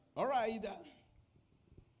right.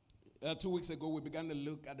 2 weeks ago, we began to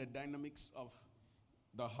look at the dynamics of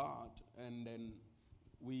the heart. And then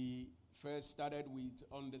we first started with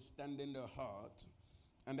understanding the heart.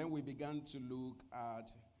 And then we began to look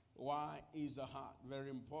at why is the heart very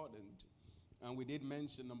important. And we did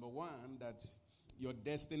mention, number one, that your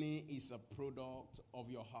destiny is a product of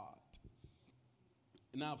your heart.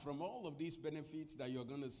 Now, from all of these benefits that you're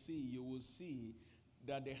going to see, you will see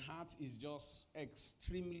that the heart is just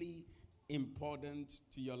extremely important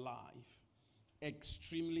to your life.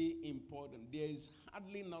 Extremely important. There is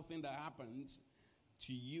hardly nothing that happens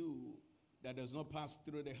to you that does not pass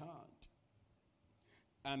through the heart.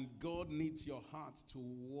 And God needs your heart to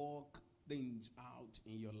work things out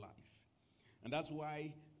in your life. And that's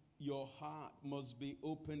why your heart must be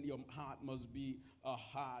open. Your heart must be a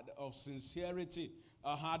heart of sincerity,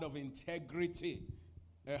 a heart of integrity,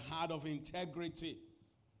 a heart of integrity.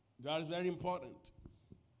 That is very important.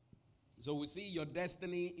 So we see your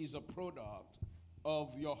destiny is a product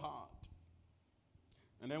of your heart.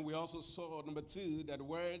 And then we also saw, number two, that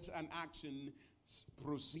words and actions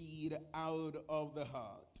proceed out of the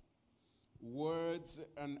heart. Words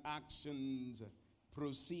and actions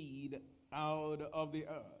proceed out of the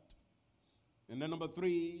earth. And then number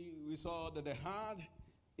three, we saw that the heart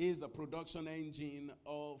is the production engine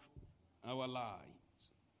of our lives.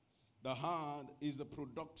 The heart is the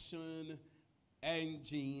production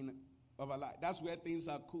engine of our life. That's where things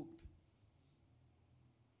are cooked.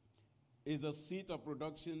 It's the seat of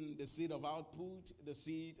production, the seat of output, the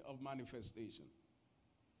seat of manifestation.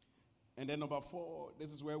 And then number four,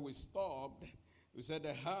 this is where we stopped. We said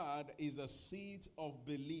the heart is the seat of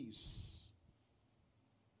beliefs.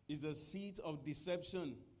 Is the seat of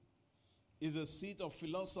deception. Is the seat of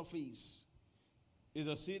philosophies. Is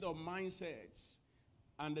the seat of mindsets.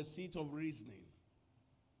 And the seat of reasoning.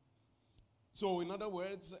 So in other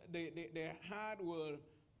words, the heart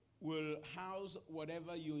will house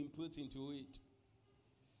whatever you input into it.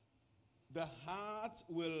 The heart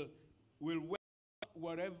will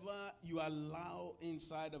whatever you allow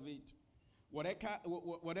inside of it.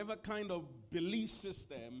 Whatever kind of belief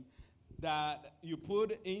system that you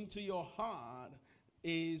put into your heart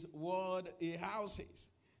is what it houses.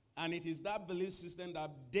 And it is that belief system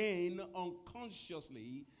that then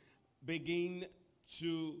unconsciously begin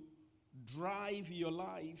to drive your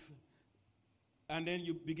life. And then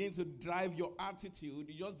you begin to drive your attitude.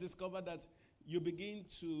 You just discover that you begin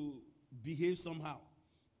to behave somehow.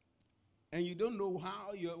 And you don't know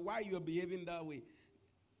why you're behaving that way.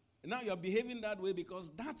 Now you're behaving that way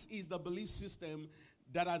because that is the belief system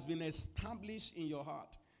that has been established in your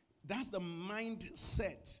heart. That's the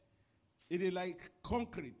mindset. It is like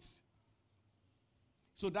concrete.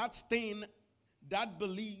 So that thing, that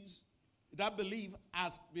belief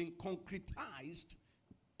has been concretized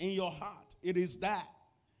in your heart. It is that.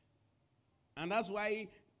 And that's why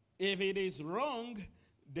if it is wrong,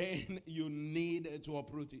 then you need to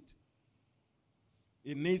uproot it.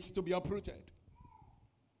 It needs to be uprooted.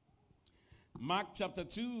 Mark chapter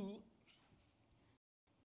 2,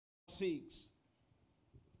 6.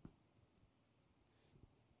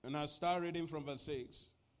 And I'll start reading from verse 6.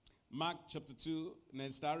 Mark chapter 2, and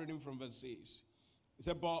then start reading from verse 6. It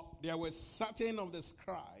said, but there were certain of the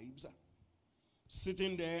scribes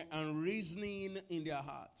sitting there and reasoning in their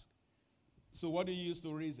hearts. So what do you use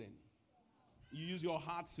to reason? You use your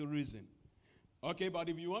heart to reason. Okay, but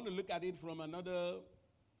if you want to look at it from another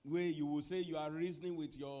way, you will say you are reasoning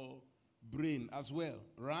with your brain as well,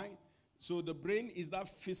 right? So the brain is that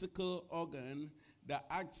physical organ that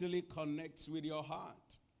actually connects with your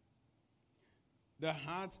heart. The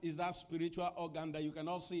heart is that spiritual organ that you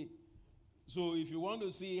cannot see. So if you want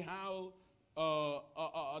to see how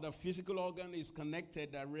the physical organ is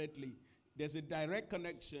connected directly, there's a direct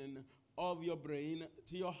connection of your brain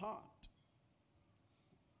to your heart.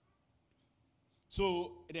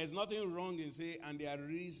 So there's nothing wrong in saying, and they are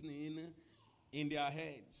reasoning in their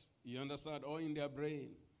heads. You understand? Or in their brain,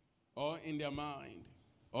 or in their mind,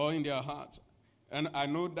 or in their heart. And I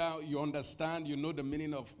know that you understand, you know the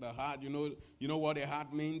meaning of the heart, you know what the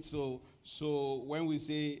heart means. So when we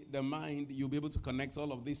say the mind, you'll be able to connect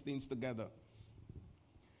all of these things together.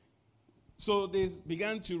 So they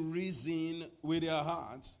began to reason with their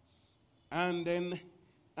hearts. And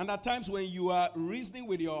at times when you are reasoning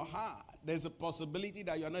with your heart, there's a possibility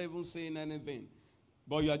that you're not even saying anything,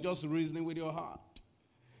 but you are just reasoning with your heart.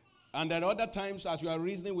 And at other times, as you are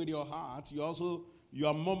reasoning with your heart, you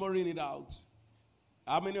are murmuring it out.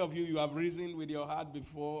 How many of you have reasoned with your heart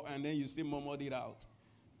before and then you still murmured it out?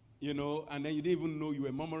 And then you didn't even know you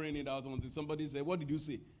were murmuring it out until somebody said, what did you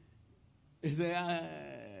say? You say,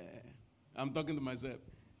 I'm talking to myself.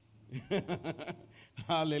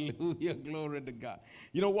 Hallelujah. Glory to God.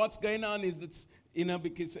 You know what's going on is that,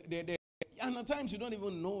 because and at times you don't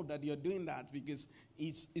even know that you're doing that because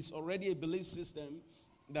it's already a belief system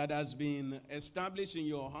that has been established in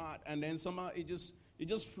your heart, and then somehow it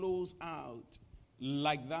just flows out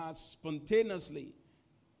like that spontaneously.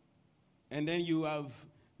 And then you have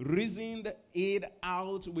reasoned it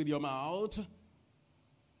out with your mouth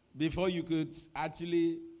before you could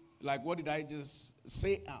actually, like, what did I just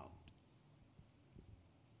say out?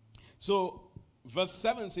 So, verse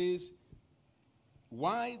 7 says,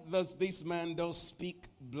 why does this man thus speak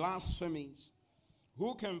blasphemies?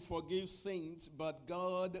 Who can forgive sins but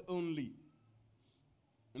God only?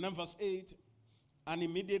 And then verse 8, and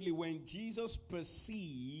immediately when Jesus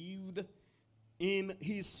perceived in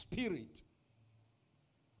his spirit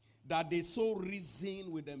that they so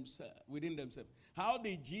reason within themselves. How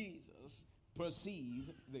did Jesus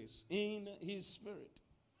perceive this? In his spirit.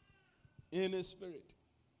 In his spirit.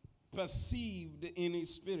 Perceived in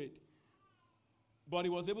his spirit. But he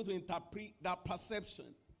was able to interpret that perception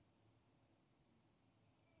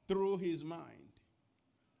through his mind,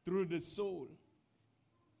 through the soul.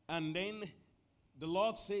 And then the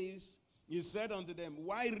Lord says, he said unto them,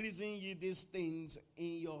 why reason ye these things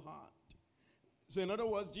in your heart? So in other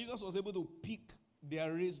words, Jesus was able to pick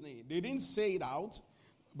their reasoning. They didn't say it out,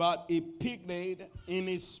 but he picked it in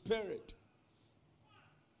his spirit.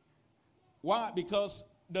 Why? Because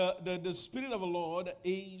the Spirit of the Lord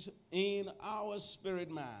is in our spirit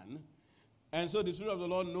man. And so the Spirit of the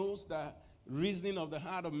Lord knows the reasoning of the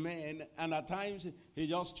heart of man. And at times, he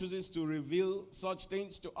just chooses to reveal such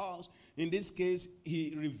things to us. In this case,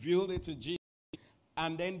 he revealed it to Jesus.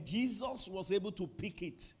 And then Jesus was able to pick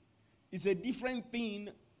it. It's a different thing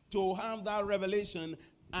to have that revelation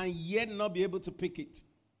and yet not be able to pick it.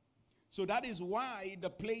 So that is why the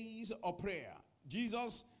place of prayer.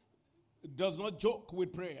 Jesus does not joke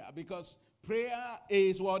with prayer, because prayer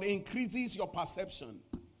is what increases your perception.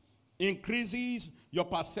 Increases your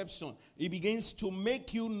perception. It begins to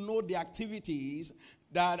make you know the activities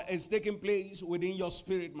that is taking place within your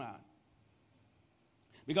spirit man.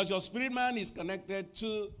 Because your spirit man is connected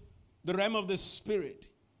to the realm of the spirit.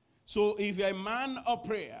 So if you're a man of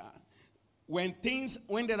prayer, when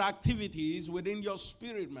there are activities within your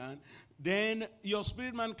spirit man, then your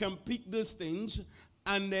spirit man can pick these things.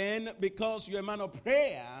 And then, because you're a man of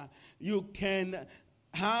prayer, you can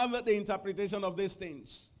have the interpretation of these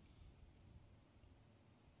things.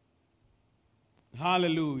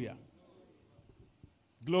 Hallelujah.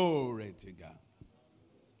 Glory to God.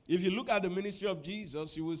 If you look at the ministry of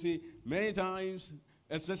Jesus, you will see many times,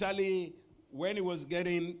 especially when he was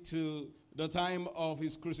getting to the time of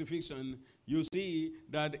his crucifixion, you see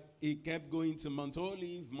that he kept going to Mount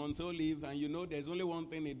Olive, and you know there's only one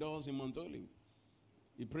thing he does in Mount Olive.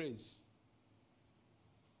 He prays.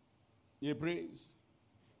 He prays.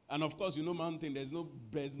 And of course, you know mountain, there's no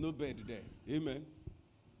bed there. Amen.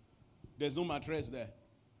 There's no mattress there.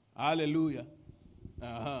 Hallelujah.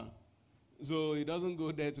 So he doesn't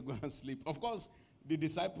go there to go and sleep. Of course, the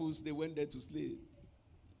disciples, they went there to sleep.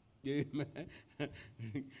 Amen.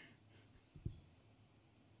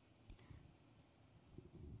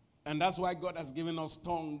 And that's why God has given us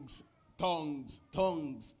tongues.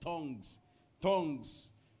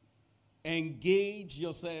 Engage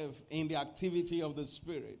yourself in the activity of the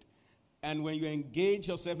Spirit. And when you engage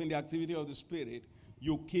yourself in the activity of the Spirit,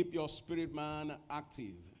 you keep your spirit man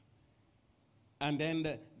active. And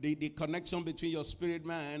then the connection between your spirit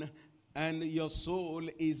man and your soul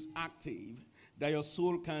is active, that your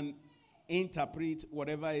soul can interpret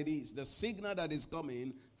whatever it is, the signal that is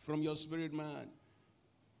coming from your spirit man.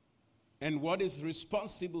 And what is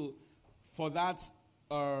responsible for that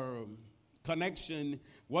connection,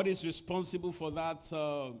 what is responsible for that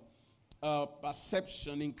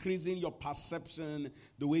perception, increasing your perception,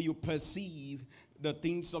 the way you perceive the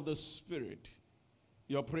things of the Spirit,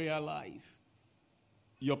 your prayer life.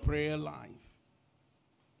 Your prayer life.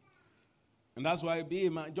 And that's why be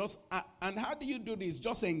a man. And how do you do this?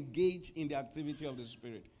 Just engage in the activity of the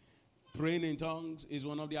Spirit. Praying in tongues is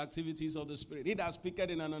one of the activities of the Spirit. He that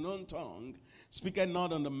speaketh in an unknown tongue, speaketh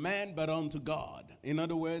not unto man, but unto God. In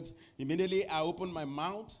other words, immediately I open my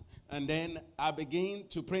mouth, and then I begin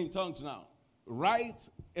to pray in tongues now. Right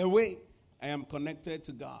away, I am connected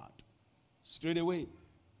to God. Straight away,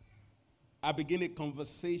 I begin a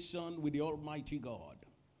conversation with the Almighty God.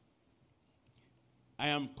 I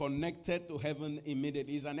am connected to heaven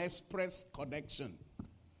immediately. It's an express connection.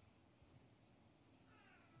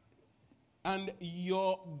 And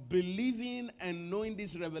your believing and knowing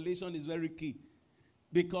this revelation is very key.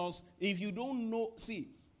 Because if you don't know, see,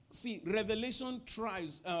 See, revelation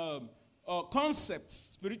thrives,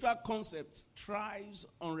 concepts, spiritual concepts thrives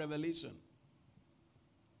on revelation.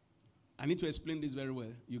 I need to explain this very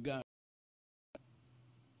well. You got it.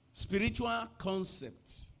 Spiritual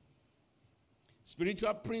concepts,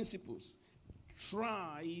 spiritual principles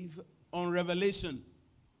thrive on revelation.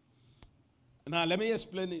 Now, let me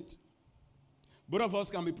explain it. Both of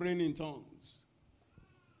us can be praying in tongues.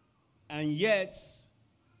 And yet,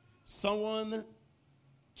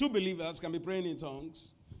 two believers can be praying in tongues.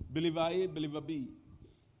 Believer A, believer B.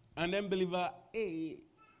 And then believer A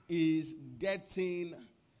is getting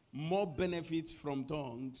more benefits from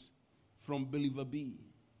tongues from believer B.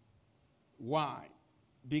 Why?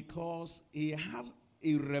 Because he has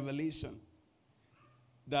a revelation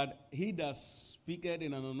that he that speaketh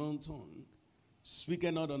in an unknown tongue,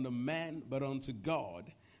 speaketh not unto man, but unto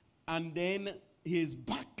God. And then he is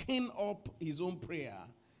backing up his own prayer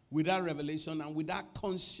with that revelation and with that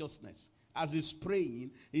consciousness. As he's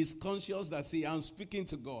praying, he's conscious that, see, I'm speaking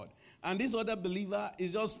to God. And this other believer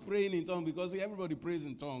is just praying in tongues because everybody prays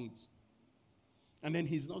in tongues. And then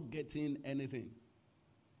he's not getting anything.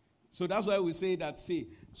 So that's why we say that, see,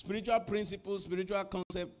 spiritual principles, spiritual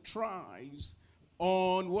concept thrives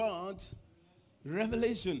on what?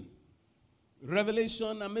 Revelation.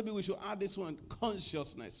 Revelation, and maybe we should add this one,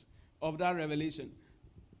 consciousness of that revelation.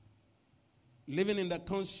 Living in the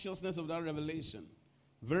consciousness of that revelation.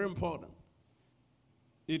 Very important.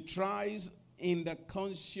 It thrives in the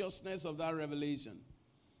consciousness of that revelation.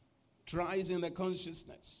 Thrives in the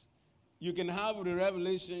consciousness. You can have the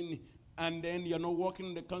revelation and then you're not walking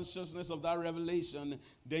in the consciousness of that revelation,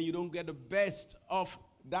 then you don't get the best of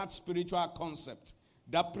that spiritual concept,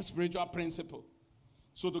 that spiritual principle.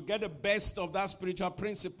 So to get the best of that spiritual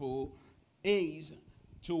principle is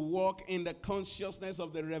to walk in the consciousness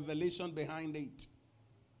of the revelation behind it.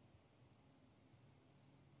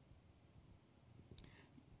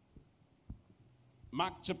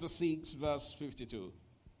 Mark chapter 6, verse 52.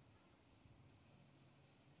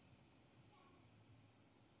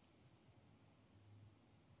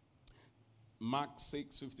 Mark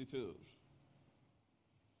 6:52.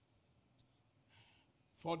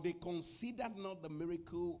 For they considered not the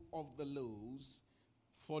miracle of the loaves,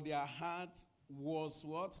 for their heart was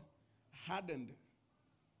what? Hardened.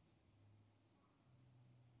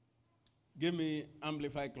 Give me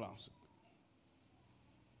Amplified Classic.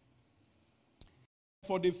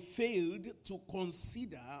 For they failed to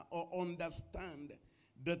consider or understand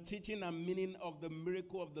the teaching and meaning of the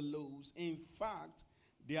miracle of the loaves. In fact,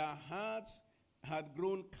 their hearts had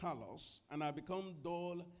grown callous and had become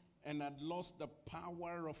dull and had lost the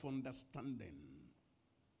power of understanding.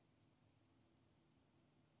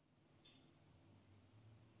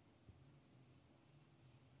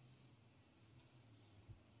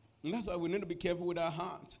 And that's why we need to be careful with our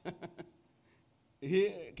heart.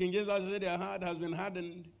 Here, King James said their heart has been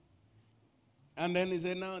hardened. And then he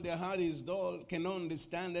said now their heart is dull, cannot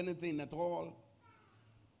understand anything at all.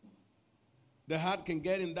 The heart can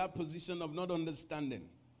get in that position of not understanding.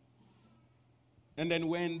 And then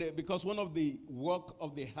because one of the work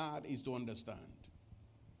of the heart is to understand.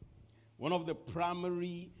 One of the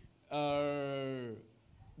primary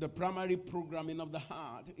programming of the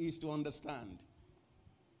heart is to understand.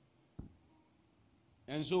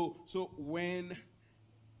 And so when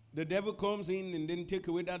the devil comes in and then take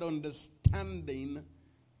away that understanding,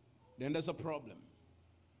 then there's a problem.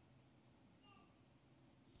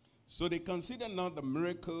 So they considered not the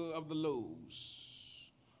miracle of the loaves,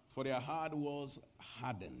 for their heart was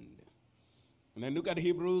hardened. And then look at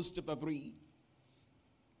Hebrews chapter 3,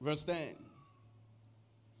 verse 10.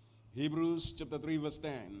 Hebrews chapter 3, verse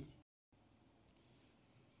 10.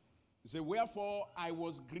 It says, wherefore I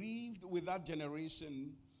was grieved with that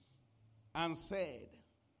generation and said,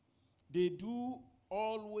 they do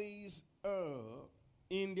always err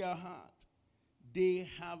in their heart. They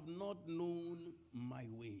have not known my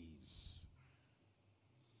ways.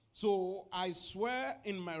 So I swear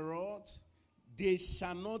in my wrath, they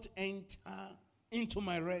shall not enter into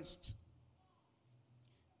my rest.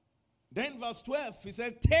 Then verse 12, he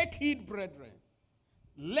says, take heed, brethren,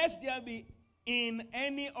 lest there be in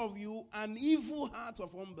any of you an evil heart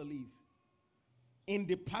of unbelief in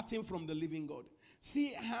departing from the living God.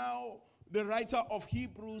 See how the writer of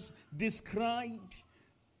Hebrews described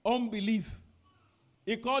unbelief.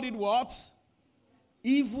 He called it what?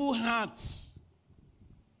 Evil hearts.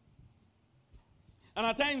 And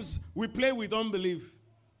at times we play with unbelief.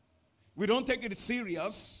 We don't take it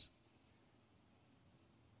serious.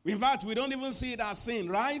 In fact, we don't even see it as sin,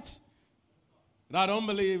 right? That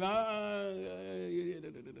unbelief.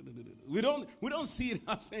 We don't see it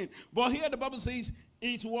as sin. But here the Bible says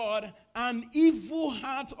is what? An evil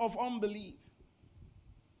heart of unbelief.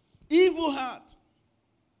 Evil heart.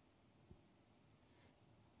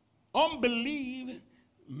 Unbelief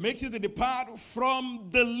makes you to depart from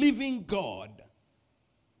the living God.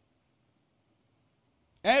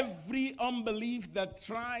 Every unbelief that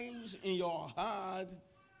thrives in your heart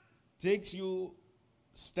takes you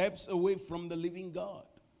steps away from the living God.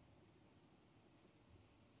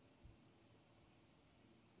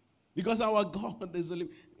 Because our God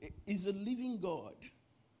is a living God.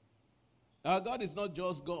 Our God is not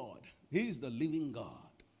just God. He is the living God.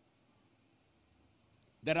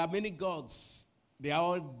 There are many gods. They are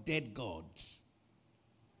all dead gods.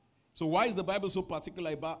 So why is the Bible so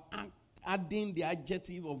particular about adding the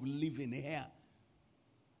adjective of living here?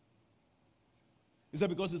 Is that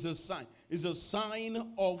because it's a sign? It's a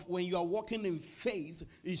sign of when you are walking in faith,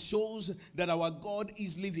 it shows that our God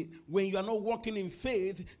is living. When you are not walking in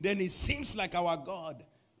faith, then it seems like our God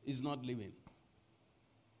is not living.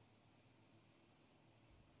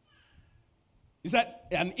 Is that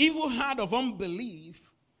an evil heart of unbelief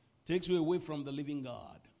takes you away from the living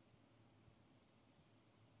God.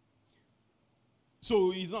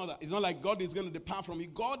 So it's not like God is going to depart from you.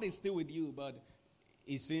 God is still with you, but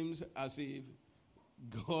it seems as if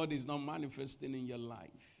God is not manifesting in your life.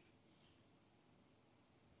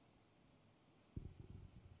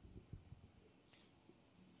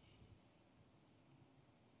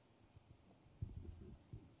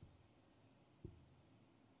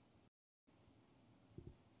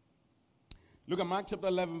 Look at Mark chapter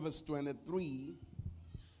 11, verse 23.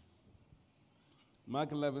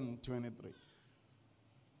 Mark 11, 23.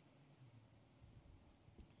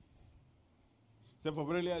 So for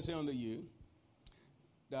verily I say unto you,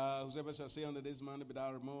 that whosoever shall say unto this mountain, be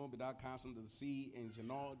thou removed, be thou cast into the sea, and shall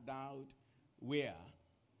not doubt where.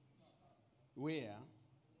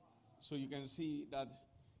 So you can see that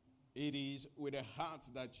it is with the heart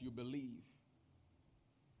that you believe.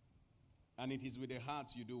 And it is with the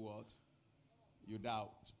heart you do what? You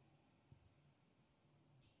doubt.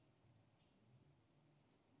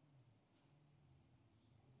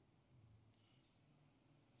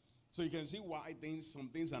 So you can see why some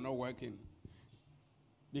things are not working.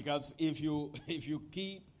 Because if you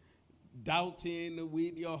keep doubting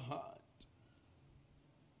with your heart,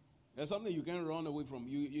 there's something you can't run away from.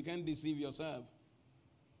 You can't deceive yourself.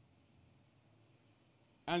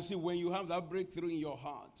 And see, when you have that breakthrough in your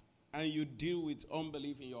heart and you deal with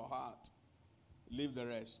unbelief in your heart, leave the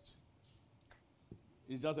rest.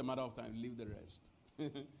 It's just a matter of time. Leave the rest.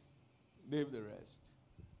 Leave the rest.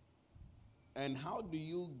 And how do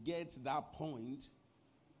you get that point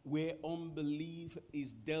where unbelief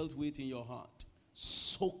is dealt with in your heart?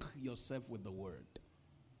 Soak yourself with the word.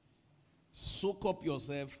 Soak up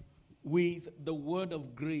yourself with the word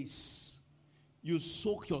of grace. You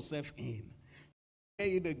soak yourself in.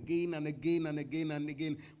 Say it again and again and again and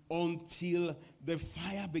again until the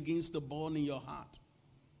fire begins to burn in your heart.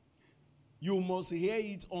 You must hear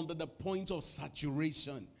it under the point of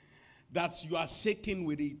saturation, that you are shaking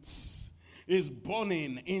with it. It's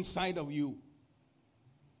burning inside of you.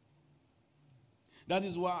 That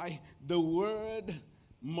is why the word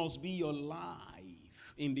must be your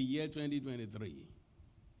life in the year 2023.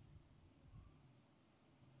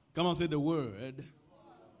 Come on, say the word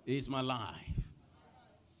is my life.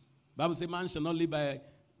 Bible says man shall not live by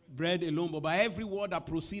bread alone, but by every word that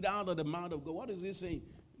proceeds out of the mouth of God. What is it saying?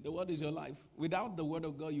 The word is your life. Without the word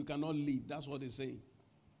of God, you cannot live. That's what it's saying.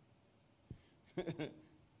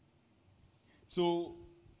 So,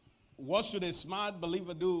 what should a smart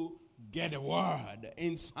believer do? Get a word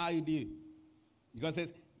inside you. Because it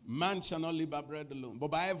says, man shall not live by bread alone, but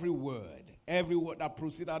by every word that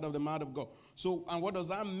proceeds out of the mouth of God. So, and what does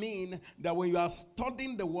that mean? That when you are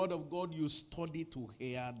studying the word of God, you study to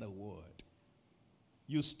hear the word.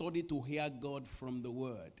 You study to hear God from the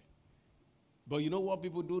word. But you know what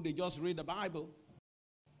people do? They just read the Bible.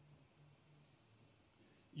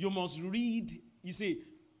 You must read. You see,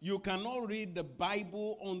 you cannot read the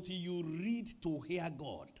Bible until you read to hear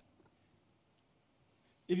God.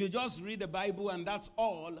 If you just read the Bible and that's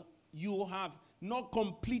all, you have not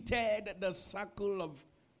completed the circle of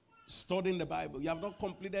studying the Bible. You have not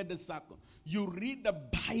completed the circle. You read the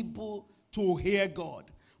Bible to hear God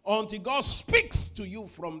until God speaks to you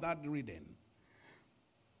from that reading.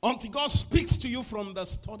 Until God speaks to you from the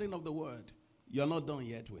studying of the word. You're not done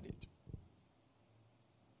yet with it.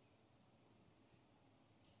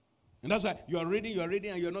 And that's why you are reading,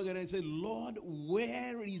 and you're not going to say, Lord,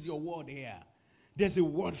 where is your word here? There's a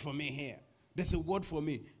word for me here. There's a word for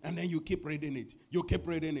me. And then you keep reading it. You keep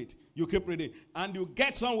reading it. You keep reading it. And you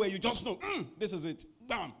get somewhere, you just know, this is it.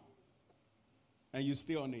 Bam. and you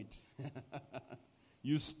stay on it.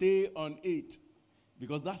 You stay on it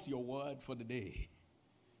because that's your word for the day.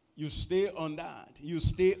 You stay on that. You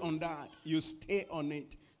stay on that. You stay on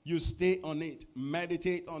it. You stay on it.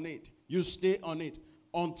 Meditate on it. You stay on it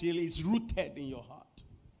until it's rooted in your heart.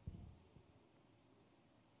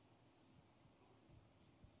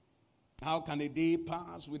 How can a day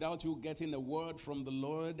pass without you getting a word from the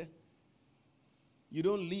Lord? You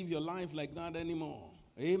don't live your life like that anymore.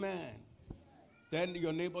 Amen. Tell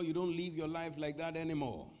your neighbor you don't live your life like that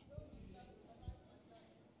anymore.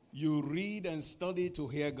 You read and study to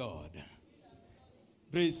hear God.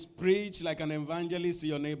 Please preach like an evangelist to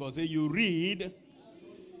your neighbor. Say you read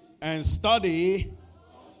and study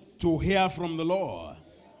to hear from the Lord.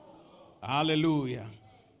 Hallelujah.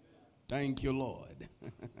 Thank you, Lord.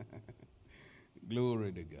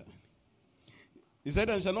 Glory to God. He said,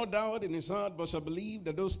 and shall not doubt in his heart, but shall believe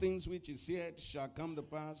that those things which he said shall come to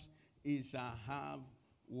pass. He shall have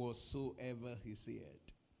whatsoever he said.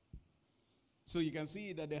 So you can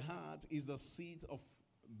see that the heart is the seat of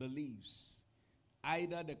beliefs.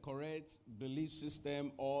 Either the correct belief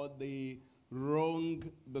system or the wrong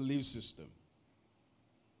belief system.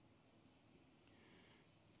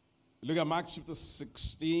 Look at Mark chapter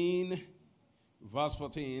 16, verse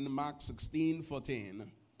 14. Mark 16,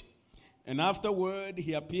 14. And afterward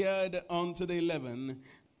he appeared unto the 11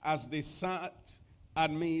 as they sat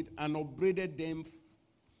at meat and upbraided them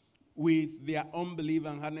with their unbelief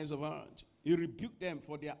and hardness of heart. He rebuked them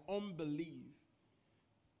for their unbelief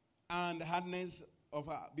and hardness of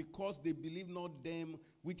heart, because they believed not them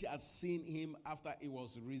which had seen him after he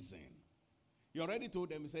was risen. He already told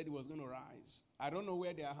them, he said he was going to rise. I don't know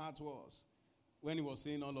where their heart was when he was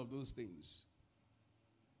saying all of those things.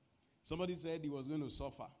 Somebody said he was going to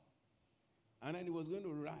suffer. And then he was going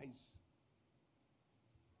to rise.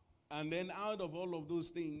 And then out of all of those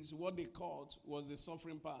things, what they caught was the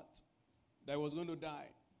suffering part. That he was going to die.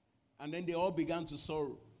 And then they all began to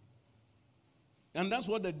sorrow. And that's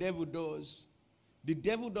what the devil does. The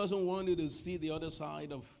devil doesn't want you to see the other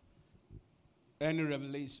side of any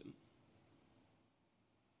revelation.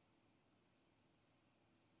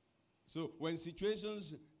 So when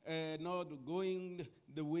situations are not going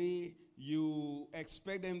the way you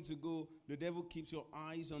expect them to go, the devil keeps your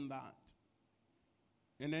eyes on that.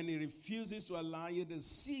 And then he refuses to allow you to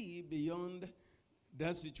see beyond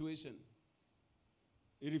that situation.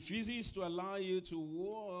 He refuses to allow you to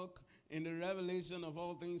walk in the revelation of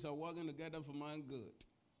all things are working together for my good.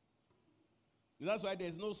 And that's why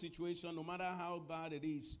there's no situation, no matter how bad it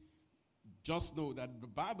is, just know that the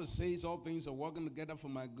Bible says all things are working together for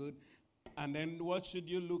my good. And then what should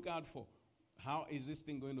you look out for? How is this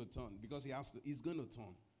thing going to turn? Because it's going to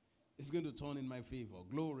turn. It's going to turn in my favor.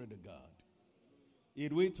 Glory to God.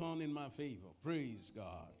 It will turn in my favor. Praise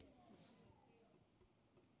God.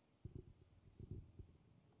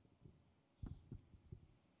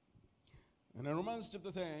 And in Romans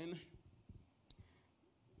chapter 10,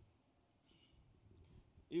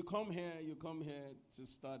 you come here to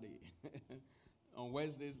study. On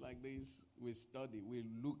Wednesdays like this, we study. We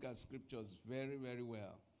look at scriptures very, very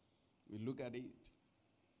well. We look at it,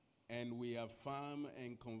 and we affirm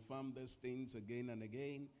and confirm these things again and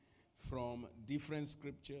again from different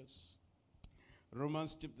scriptures.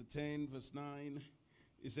 Romans chapter 10, verse 9,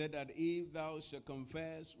 it said that if thou shalt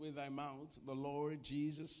confess with thy mouth the Lord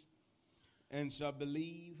Jesus, and shall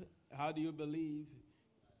believe, how do you believe?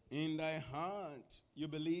 In thy heart, you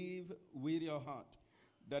believe with your heart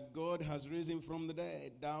that God has risen from the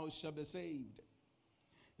dead, thou shalt be saved.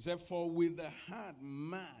 He said, for with the heart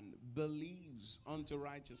man believes unto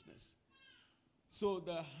righteousness. So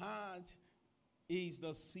the heart is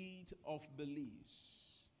the seat of beliefs,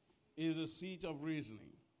 is a seat of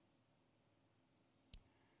reasoning.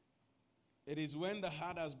 It is when the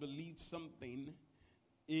heart has believed something.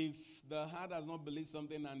 If the heart has not believed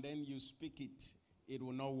something and then you speak it, it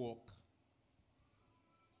will not work.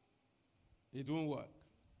 It won't work.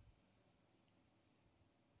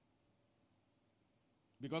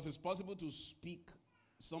 Because it's possible to speak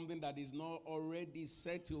something that is not already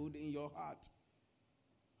settled in your heart.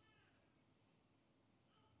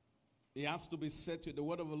 It has to be settled. The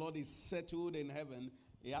word of the Lord is settled in heaven.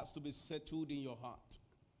 It has to be settled in your heart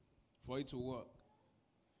for it to work.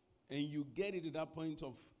 And you get it to that point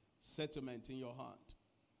of settlement in your heart.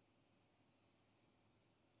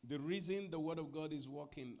 The reason the word of God is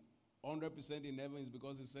working 100% in heaven is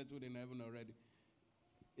because it's settled in heaven already.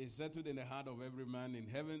 It's settled in the heart of every man in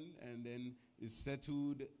heaven, and then it's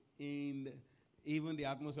settled in even the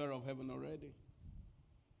atmosphere of heaven already.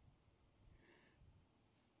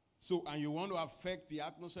 So, and you want to affect the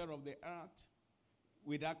atmosphere of the earth,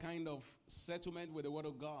 with that kind of settlement with the word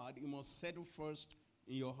of God, you must settle first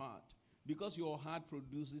in your heart. Because your heart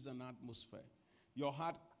produces an atmosphere. Your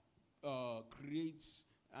heart creates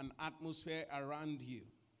an atmosphere around you.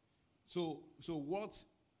 So what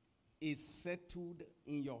is settled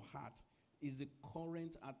in your heart is the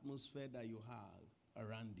current atmosphere that you have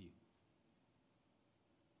around you.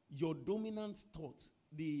 Your dominant thought,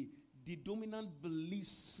 the dominant belief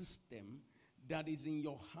system that is in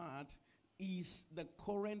your heart is the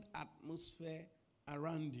current atmosphere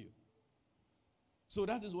around you. So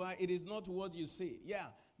that is why it is not what you say. Yeah,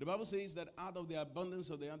 the Bible says that out of the abundance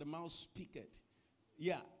of the heart, the mouth speaketh.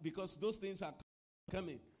 Yeah, because those things are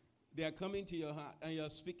coming. They are coming to your heart and you are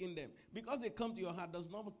speaking them. Because they come to your heart does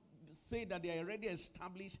not say that they are already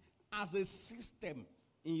established as a system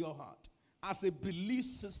in your heart, as a belief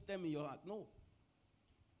system in your heart. No.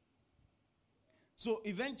 So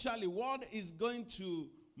eventually, what is going to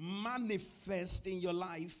manifest in your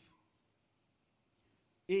life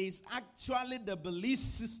is actually the belief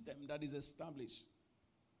system that is established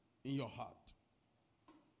in your heart.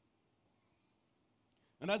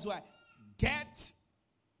 And that's why get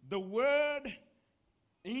the word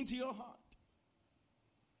into your heart.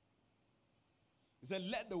 He said,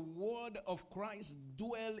 let the word of Christ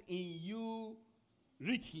dwell in you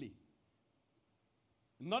richly.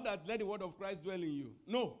 Not that let the word of Christ dwell in you.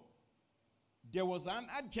 No. There was an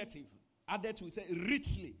adjective added to it. Say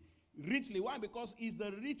richly. Richly. Why? Because it's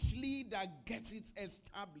the richly that gets it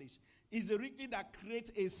established. It's the richly that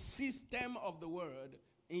creates a system of the word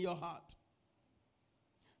in your heart.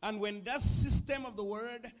 And when that system of the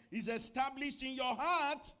word is established in your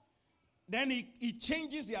heart, then it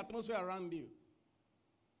changes the atmosphere around you.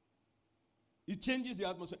 It changes the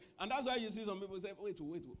atmosphere. And that's why you see some people say, wait.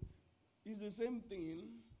 It's the same thing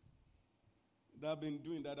that I've been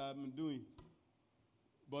doing.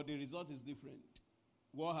 But the result is different.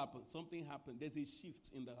 What happened? Something happened. There's a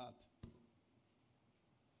shift in the heart.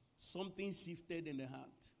 Something shifted in the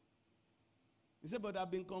heart. He said, but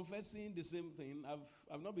I've been confessing the same thing.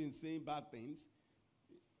 I've not been saying bad things.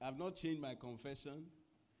 I've not changed my confession.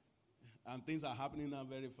 And things are happening now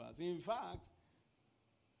very fast. In fact,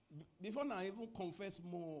 before now, I even confessed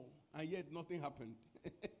more, and yet nothing happened.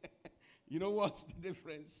 You know what's the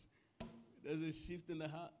difference? There's a shift in the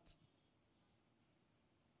heart.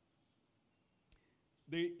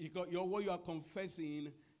 What you are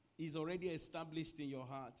confessing is already established in your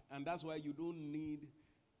heart. And that's why you don't need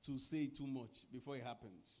to say too much before it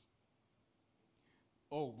happens.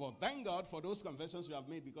 Oh, but thank God for those confessions you have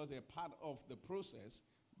made, because they're part of the process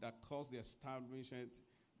that caused the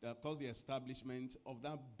establishment of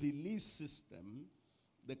that belief system,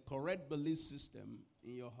 the correct belief system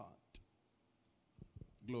in your heart.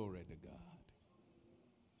 Glory to God.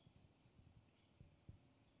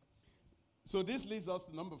 So this leads us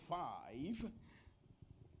to number 5.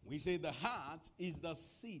 We say the heart is the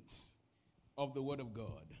seat of the word of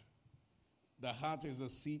God. The heart is the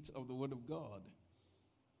seat of the word of God.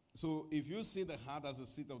 So if you see the heart as the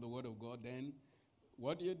seat of the word of God, then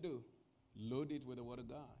what do? Load it with the word of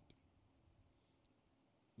God.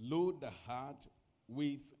 Load the heart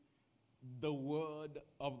with the word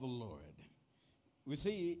of the Lord. We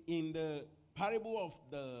see in the parable of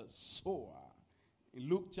the sower, in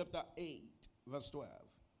Luke chapter 8, verse 12.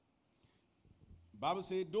 The Bible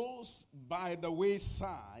says, those by the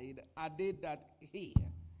wayside are they that hear.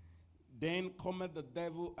 Then cometh the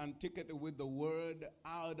devil and taketh away the word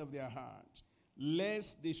out of their heart,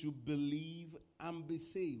 lest they should believe and be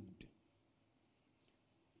saved.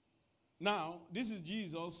 Now, this is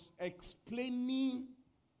Jesus explaining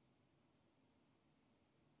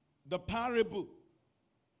the parable.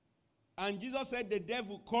 And Jesus said the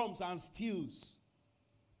devil comes and steals.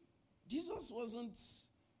 Jesus wasn't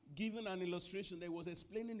giving an illustration. He was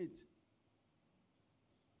explaining it.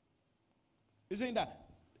 He's saying that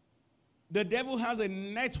the devil has a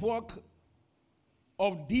network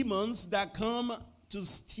of demons that come to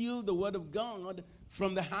steal the word of God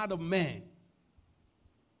from the heart of man.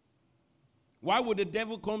 Why would the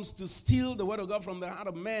devil come to steal the word of God from the heart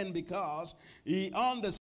of man? Because he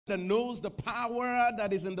understands and knows the power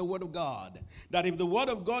that is in the word of God. That if the word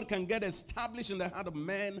of God can get established in the heart of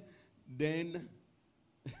man, then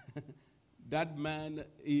that man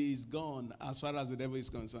is gone as far as the devil is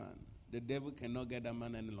concerned. The devil cannot get that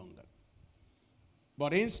man any longer.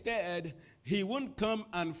 But instead, he won't come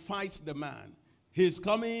and fight the man. He's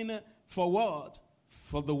coming for what?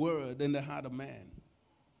 For the word in the heart of man.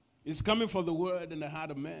 He's coming for the word in the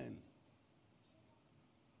heart of man.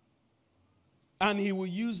 And he will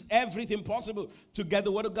use everything possible to get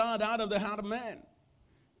the word of God out of the heart of man.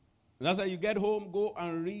 And that's why you get home, go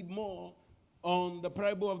and read more on the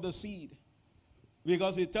parable of the seed,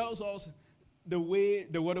 because it tells us the way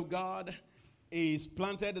the word of God is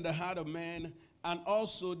planted in the heart of man, and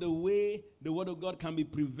also the way the word of God can be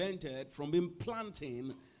prevented from being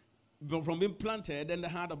planted in the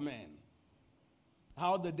heart of man.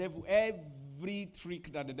 How the devil, every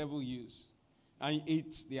trick that the devil uses, and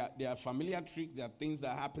they are familiar tricks, they are things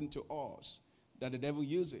that happen to us that the devil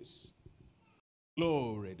uses.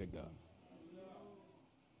 Glory to God.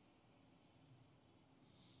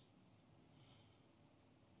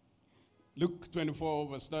 Luke 24,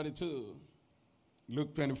 verse 32.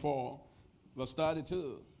 Luke 24, verse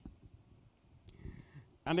 32.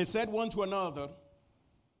 And they said one to another,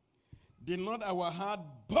 did not our heart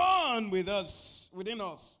burn within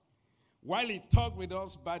us, while he talked with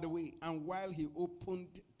us by the way, and while he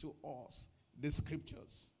opened to us the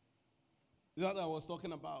scriptures? That's what I was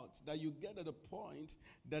talking about, that you get to the point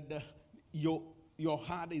that your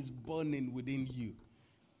heart is burning within you.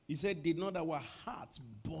 He said, did not our hearts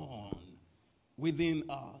burn within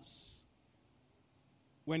us?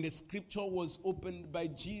 When the scripture was opened by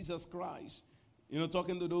Jesus Christ,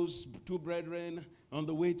 talking to those two brethren on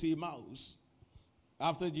the way to Emmaus,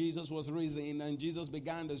 after Jesus was risen, and Jesus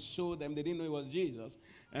began to show them, they didn't know it was Jesus,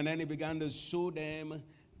 and then he began to show them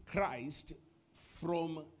Christ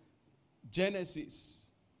from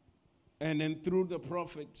Genesis, and then through the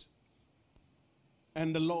prophet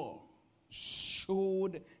and the law,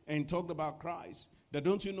 showed and talked about Christ, that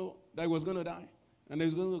don't you know that he was going to die, and he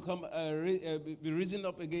was going to come, be risen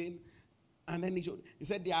up again. And then he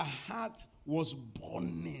said their heart was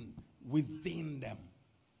burning within them.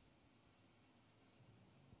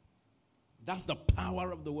 That's the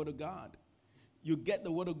power of the word of God. You get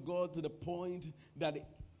the word of God to the point that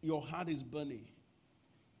your heart is burning.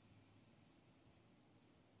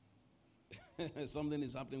 Something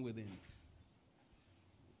is happening within.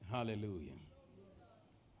 Hallelujah.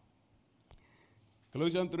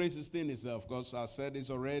 Colossians 3:16 is, of course, I said this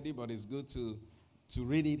already, but it's good to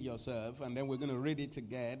read it yourself, and then we're going to read it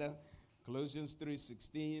together. Colossians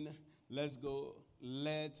 3:16. Let's go.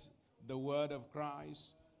 Let the word of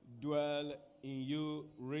Christ dwell in you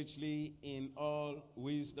richly in all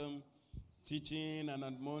wisdom, teaching and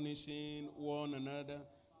admonishing one another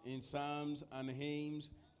in psalms and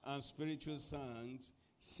hymns and spiritual songs,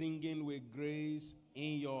 singing with grace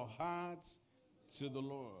in your hearts to the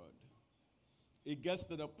Lord. It gets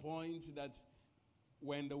to the point that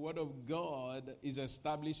when the word of God is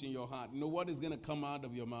established in your heart, what is going to come out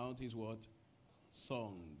of your mouth is what?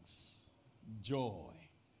 Songs. Joy.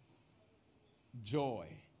 Joy.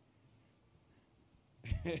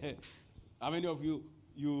 How many of you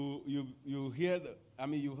hear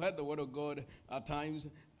you heard the word of God at times,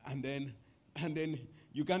 and then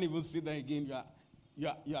you can't even sit there again.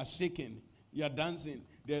 You are shaking, you are dancing.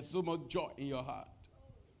 There's so much joy in your heart.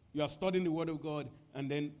 You are studying the word of God, and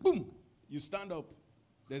then boom, you stand up.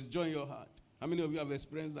 There's joy in your heart. How many of you have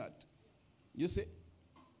experienced that? You see?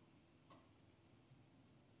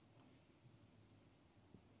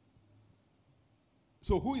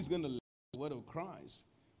 So who is going to let the word of Christ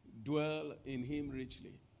dwell in him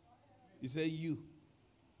richly? He said you.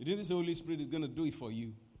 You think the Holy Spirit is going to do it for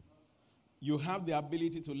you? You have the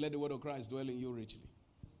ability to let the word of Christ dwell in you richly.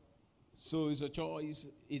 So it's a choice.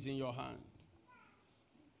 It's in your hand.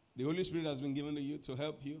 The Holy Spirit has been given to you to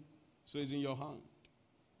help you. So it's in your hand.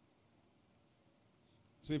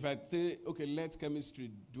 So if I say, okay, let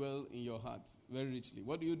chemistry dwell in your heart very richly,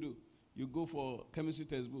 what do? You go for chemistry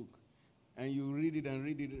textbook, and you read it,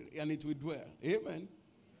 and it will dwell. Amen?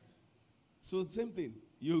 So same thing.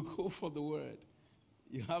 You go for the word.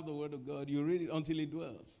 You have the word of God. You read it until it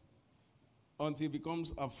dwells. Until it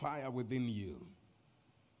becomes a fire within you.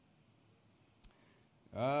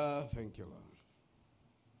 Thank you, Lord.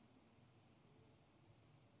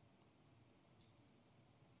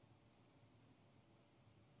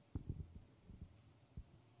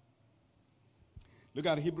 Look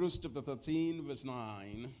at Hebrews chapter 13, verse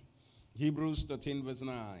 9. Hebrews 13, verse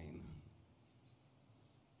 9.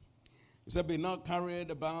 It said, be not carried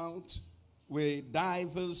about with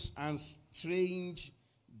divers and strange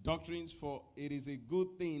doctrines, for it is a good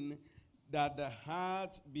thing that the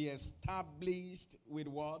heart be established with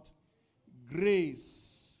what?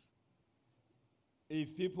 Grace.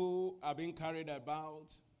 If people are being carried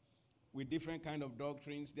about with different kind of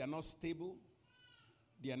doctrines, they are not stable,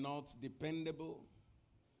 they are not dependable.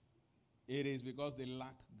 It is because they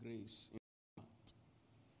lack grace in their heart.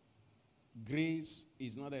 Grace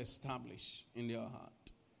is not established in their heart.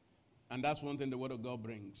 And that's one thing the word of God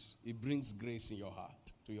brings. It brings grace in your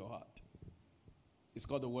heart, to your heart. It's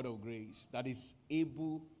called the word of grace that is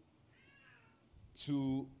able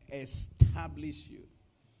to establish you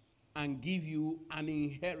and give you an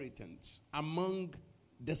inheritance among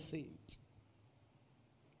the saints.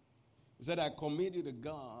 He said, I commit you to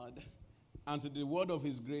God and to the word of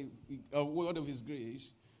his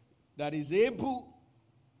grace that is able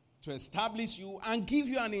to establish you and give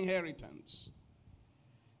you an inheritance.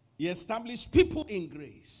 He established people in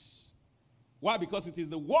grace. Why? Because it is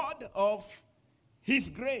the word of his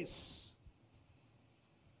grace.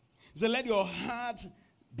 He said, let your heart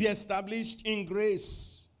be established in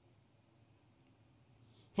grace.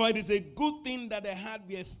 For it is a good thing that the heart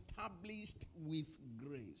be established with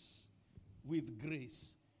grace. With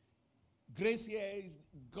grace. Grace here is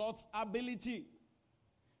God's ability,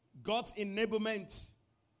 God's enablement.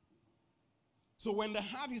 So when the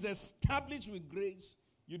heart is established with grace,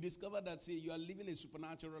 you discover that, see, you are living a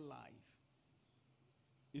supernatural life.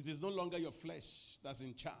 It is no longer your flesh that's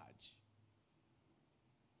in charge.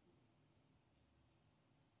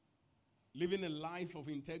 Living a life of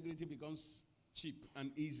integrity becomes cheap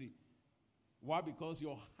and easy. Why? Because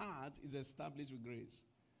your heart is established with grace.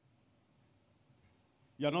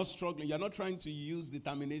 You're not struggling. You're not trying to use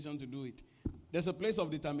determination to do it. There's a place of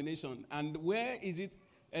determination. And where is it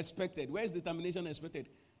expected? Where is determination expected?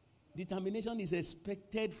 Determination is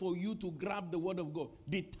expected for you to grab the word of God.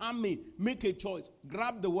 Determine, make a choice,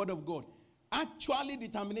 grab the word of God. Actually,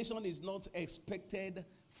 determination is not expected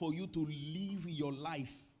for you to live your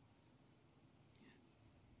life.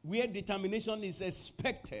 Where determination is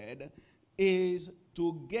expected is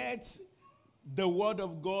to get the word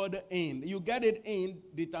of God in. You get it in,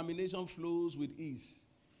 determination flows with ease.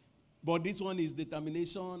 But this one is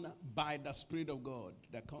determination by the Spirit of God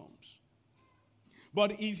that comes.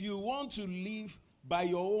 But if you want to live by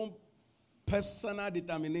your own personal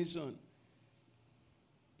determination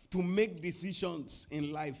to make decisions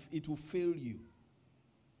in life, it will fail you.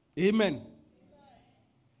 Amen.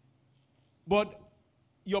 But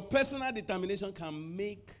your personal determination can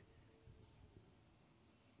make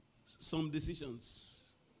some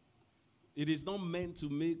decisions. It is not meant to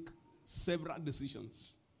make several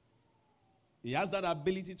decisions. He has that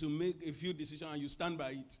ability to make a few decisions and you stand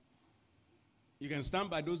by it. You can stand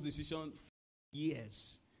by those decisions for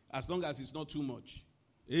years, as long as it's not too much.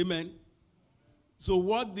 Amen. So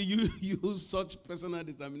what do you use such personal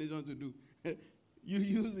determination to do? You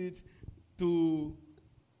use it to,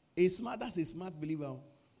 that's a smart believer.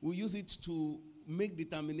 We use it to make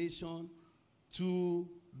determination to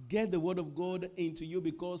get the word of God into you,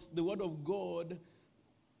 because the word of God,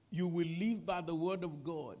 you will live by the word of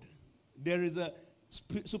God. There is a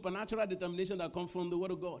supernatural determination that comes from the word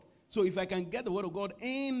of God. So if I can get the word of God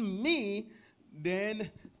in me, then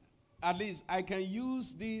at least I can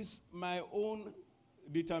use this, my own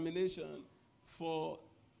determination,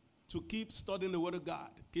 to keep studying the word of God.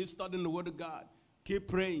 Keep studying the word of God. Keep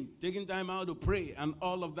praying, taking time out to pray and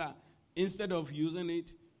all of that, instead of using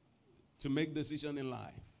it to make decisions in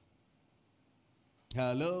life.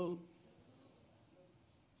 Hello?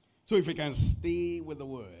 So if we can stay with the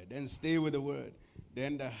word and stay with the word,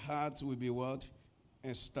 then the heart will be what?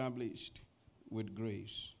 Established with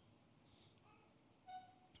grace.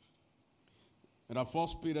 And our 2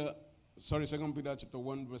 Peter chapter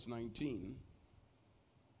 1, verse 19.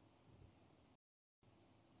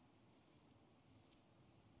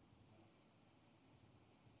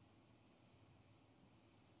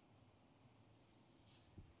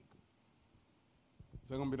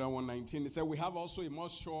 Second Peter 1:19, it said, we have also a more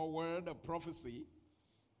sure word of prophecy,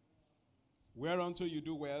 whereunto you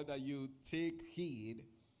do well that you take heed,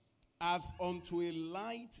 as unto a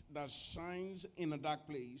light that shines in a dark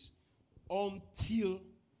place, until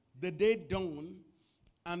the day dawn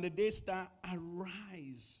and the day star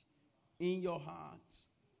arise in your hearts.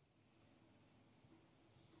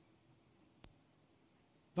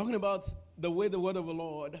 Talking about the way the word of the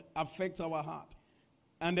Lord affects our heart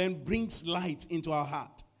and then brings light into our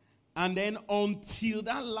heart. And then until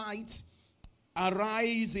that light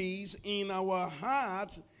arises in our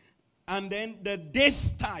heart, and then the day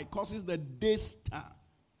star causes the day star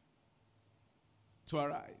to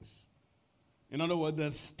arise. In other words,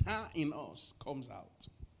 the star in us comes out.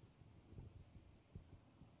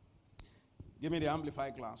 Give me the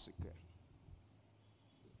Amplified Classic.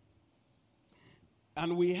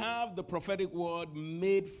 And we have the prophetic word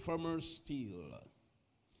made firmer still.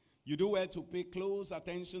 You do well to pay close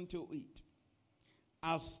attention to it,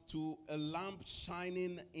 as to a lamp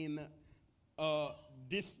shining in a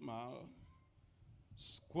dismal,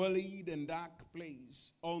 squalid, and dark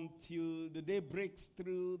place, until the day breaks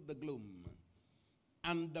through the gloom,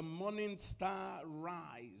 and the morning star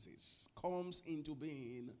rises, comes into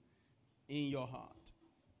being in your heart.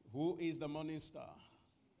 Who is the morning star?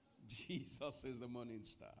 Jesus is the morning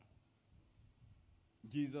star.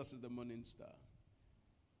 Jesus is the morning star.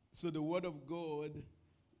 So the word of God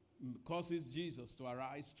causes Jesus to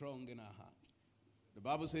arise strong in our heart. The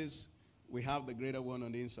Bible says we have the greater one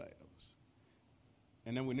on the inside of us.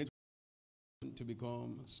 And then we need to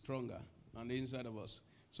become stronger on the inside of us.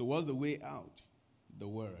 So what's the way out? The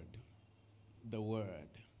word. The word.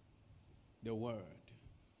 The word.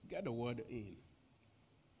 Get the word in.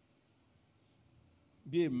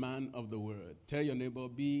 Be a man of the word. Tell your neighbor,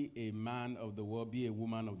 be a man of the word. Be a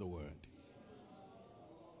woman of the word.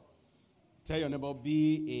 Tell your neighbor,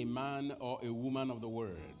 be a man or a woman of the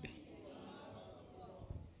word.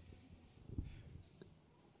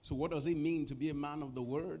 So what does it mean to be a man of the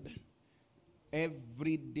word?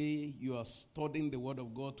 Every day you are studying the word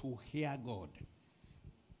of God to hear God.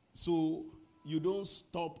 So you don't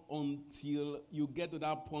stop until you get to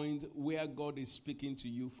that point where God is speaking to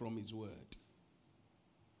you from his word.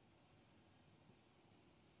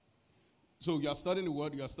 So you are studying the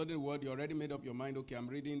word, you already made up your mind, okay, I'm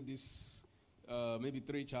reading this, maybe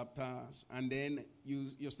 3 chapters, and then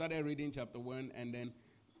you started reading chapter 1, and then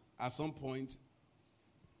at some point,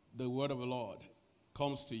 the word of the Lord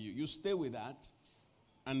comes to you. You stay with that,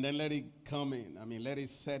 and then let it come in. Let it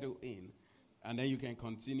settle in, and then you can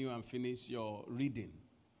continue and finish your reading.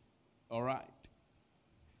 All right?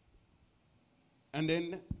 And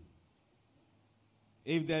then,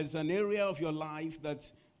 if there's an area of your life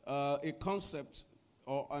that's a concept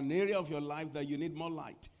or an area of your life that you need more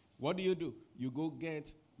light, what do? You go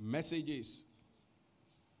get messages.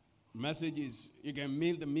 Messages. You can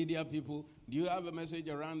mail the media people. Do you have a message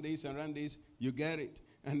around this and around this? You get it.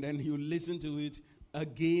 And then you listen to it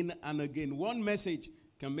again and again. One message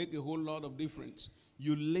can make a whole lot of difference.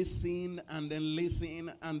 You listen and then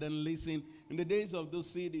listen and then listen. In the days of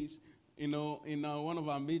those CDs, in one of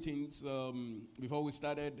our meetings before we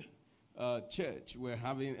started church, we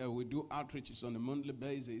do outreaches on a monthly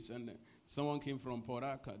basis, and someone came from Port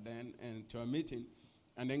Harcourt then and to a meeting,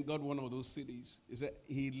 and then got one of those CDs. He said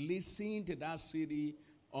he listened to that CD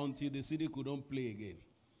until the CD couldn't play again.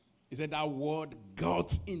 He said that word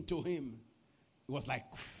got into him. It was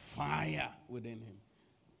like fire within him.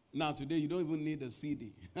 Now today you don't even need a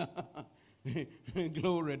CD.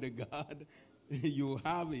 Glory to God. You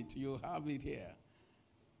have it here.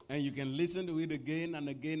 And you can listen to it again and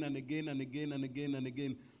again and again and again and again and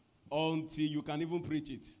again until you can even preach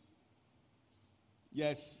it.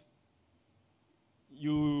 Yes.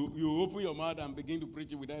 You open your mouth and begin to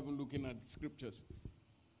preach it without even looking at the scriptures.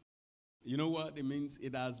 You know what it means?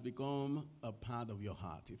 It has become a part of your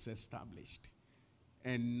heart. It's established.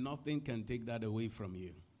 And nothing can take that away from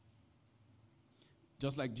you.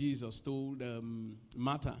 Just like Jesus told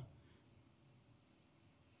Martha,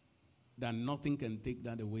 that nothing can take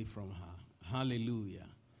that away from her. Hallelujah.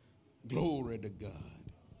 Glory to God.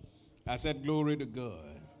 I said glory to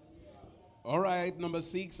God. All right, number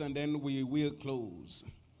 6, and then we will close.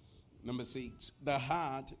 Number 6, the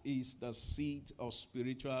heart is the seat of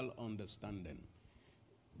spiritual understanding.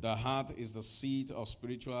 The heart is the seat of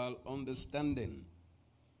spiritual understanding.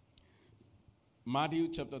 Matthew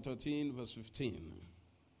chapter 13, verse 15.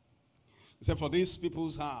 It said, for these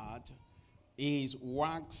people's heart is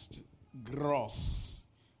waxed gross.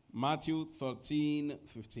 Matthew 13,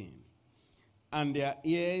 15. And their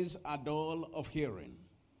ears are dull of hearing,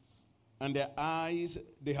 and their eyes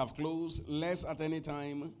they have closed, lest at any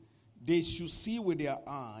time they should see with their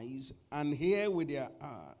eyes and hear with their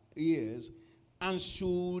ears, and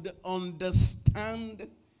should understand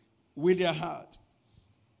with their heart,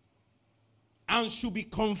 and should be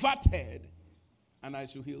converted, and I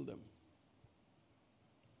should heal them.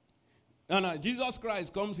 Now, Jesus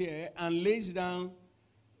Christ comes here and lays down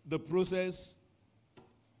the process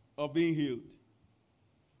of being healed.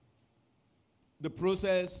 The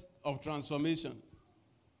process of transformation.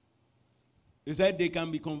 He said they can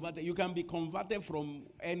be converted. You can be converted from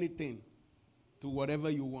anything to whatever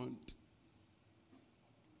you want.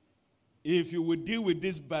 If you would deal with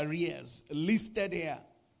these barriers listed here.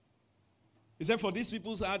 He said for these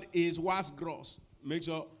people's heart is wax gross. Make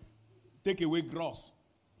sure, take away gross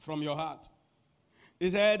from your heart. He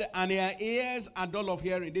said, and their ears are dull of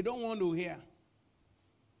hearing. They don't want to hear.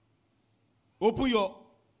 Open your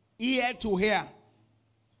ear to hear.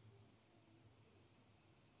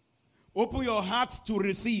 Open your heart to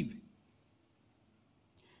receive.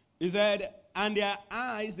 He said, and their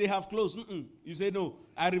eyes they have closed. You say, no,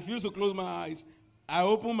 I refuse to close my eyes. I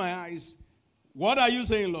open my eyes. What are you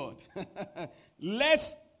saying, Lord?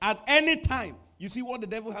 Lest at any time, you see what the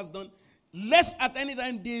devil has done? Lest at any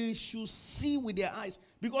time they should see with their eyes.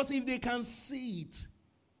 Because if they can see it,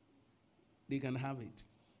 they can have it.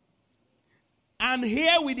 And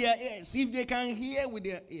hear with their ears, if they can hear with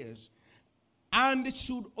their ears, and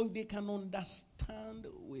if they can understand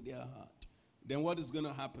with their heart, then what is going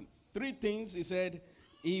to happen? 3 things, he said.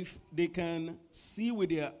 If they can see with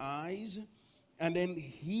their eyes, and then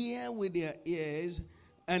hear with their ears,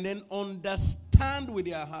 and then understand with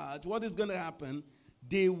their heart, what is going to happen?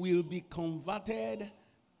 They will be converted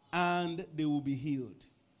and they will be healed.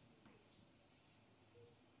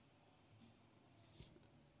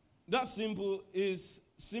 That simple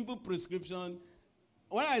prescription.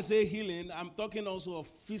 When I say healing, I'm talking also of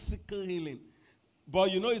physical healing. But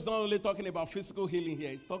it's not only talking about physical healing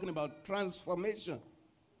here. It's talking about transformation.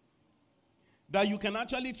 That you can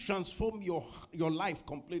actually transform your life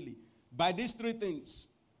completely by these 3 things.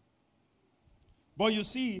 But you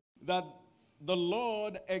see that the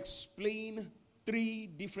Lord explained 3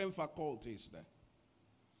 different faculties there.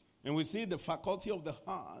 And we see the faculty of the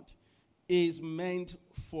heart is meant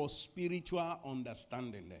for spiritual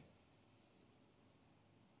understanding there.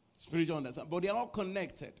 Spiritual understanding. But they're all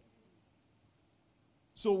connected.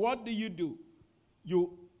 So what do?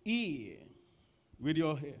 You hear with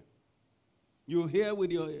your ear. You hear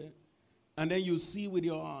with your ear. And then you see with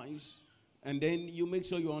your eyes. And then you make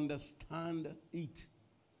sure you understand it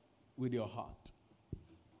with your heart.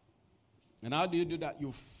 And how do you do that?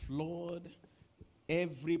 You flood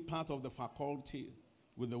every part of the faculty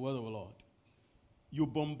with the word of the Lord. You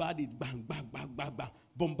bombard it, bang, bang, bang, bang, bang.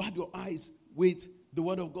 Bombard your eyes with the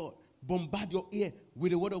word of God. Bombard your ear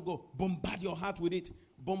with the word of God. Bombard your heart with it.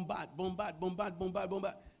 Bombard, bombard, bombard, bombard,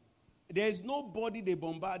 bombard. There is nobody they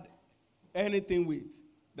bombard anything with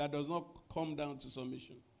that does not come down to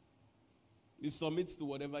submission. It submits to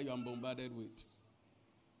whatever you are bombarded with.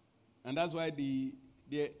 And that's why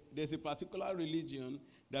there's a particular religion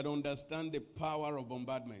that understands the power of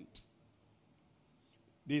bombardment.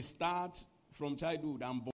 They start from childhood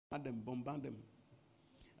and bombard them.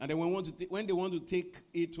 And then when they want to take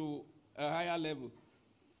it to a higher level,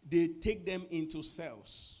 they take them into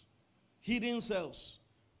cells, hidden cells,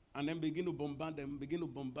 and then begin to bombard them, begin to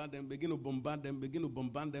bombard them, begin to bombard them, begin to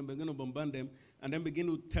bombard them, begin to bombard them, and then begin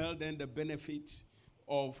to tell them the benefit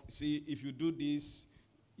of, see, if you do this,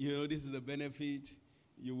 this is the benefit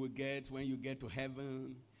you will get when you get to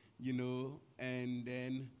heaven, and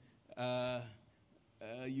then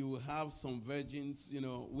you will have some virgins,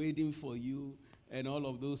 waiting for you, and all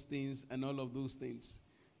of those things, and all of those things.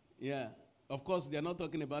 Yeah. Of course, they're not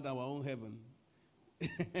talking about our own heaven.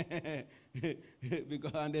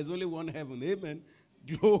 And there's only one heaven. Amen.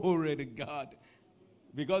 Glory to God.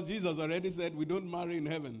 Because Jesus already said we don't marry in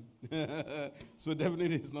heaven. So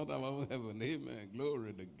definitely it's not our own heaven. Amen.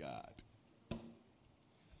 Glory to God.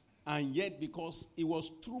 And yet, because it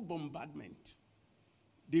was through bombardment,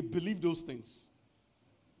 they believe those things.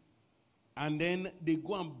 And then they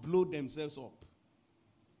go and blow themselves up.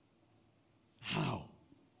 How?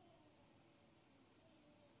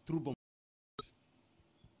 Through bombardment.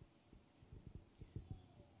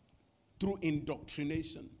 Through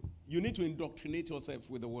indoctrination. You need to indoctrinate yourself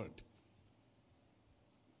with the word.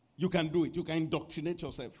 You can do it. You can indoctrinate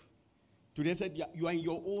yourself. Today said you are in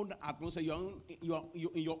your own atmosphere. You are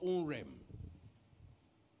in your own realm.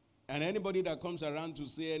 And anybody that comes around to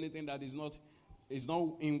say anything that is not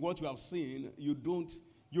in what you have seen,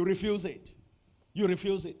 you refuse it. You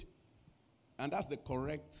refuse it. And that's the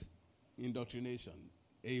correct indoctrination.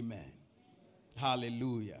 Amen.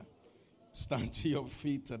 Hallelujah. Stand to your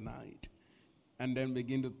feet tonight and then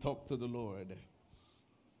begin to talk to the Lord.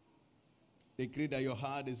 Decree that your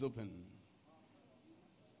heart is open.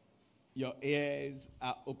 Your ears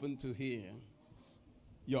are open to hear.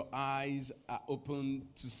 Your eyes are open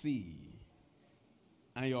to see.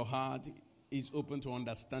 And your heart is open to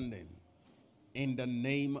understanding. In the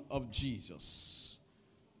name of Jesus.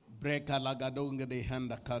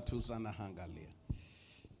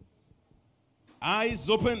 Eyes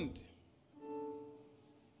opened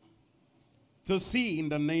to see in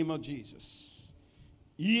the name of Jesus.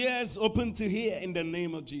 Ears open to hear in the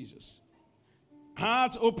name of Jesus.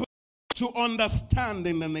 Hearts open to understand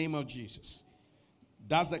in the name of Jesus.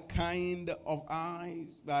 That's the kind of eyes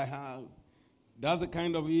that I have. That's the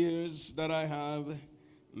kind of ears that I have.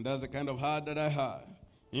 And that's the kind of heart that I have.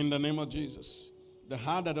 In the name of Jesus. The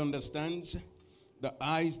heart that understands, the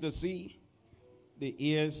eyes that see, the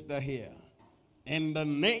ears that hear. In the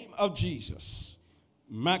name of Jesus.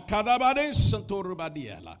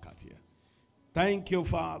 Thank you,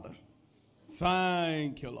 Father.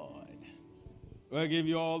 Thank you, Lord. We give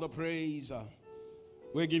you all the praise.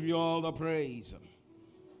 We give you all the praise.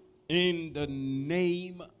 In the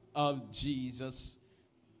name of Jesus,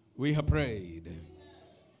 we have prayed.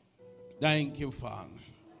 Thank you, Father.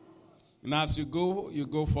 And as you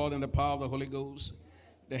go forth in the power of the Holy Ghost.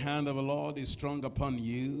 The hand of the Lord is strong upon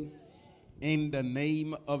you. In the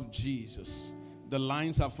name of Jesus. The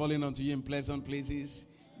lines are falling onto you in pleasant places.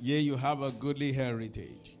 Yea, you have a goodly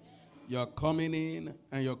heritage. Your coming in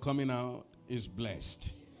and your coming out is blessed.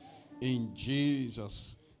 In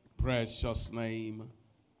Jesus' precious name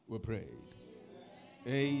we pray.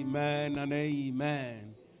 Amen and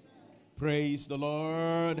amen. Praise the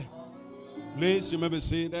Lord. Please, you may be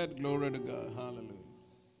seated. Glory to God. Hallelujah.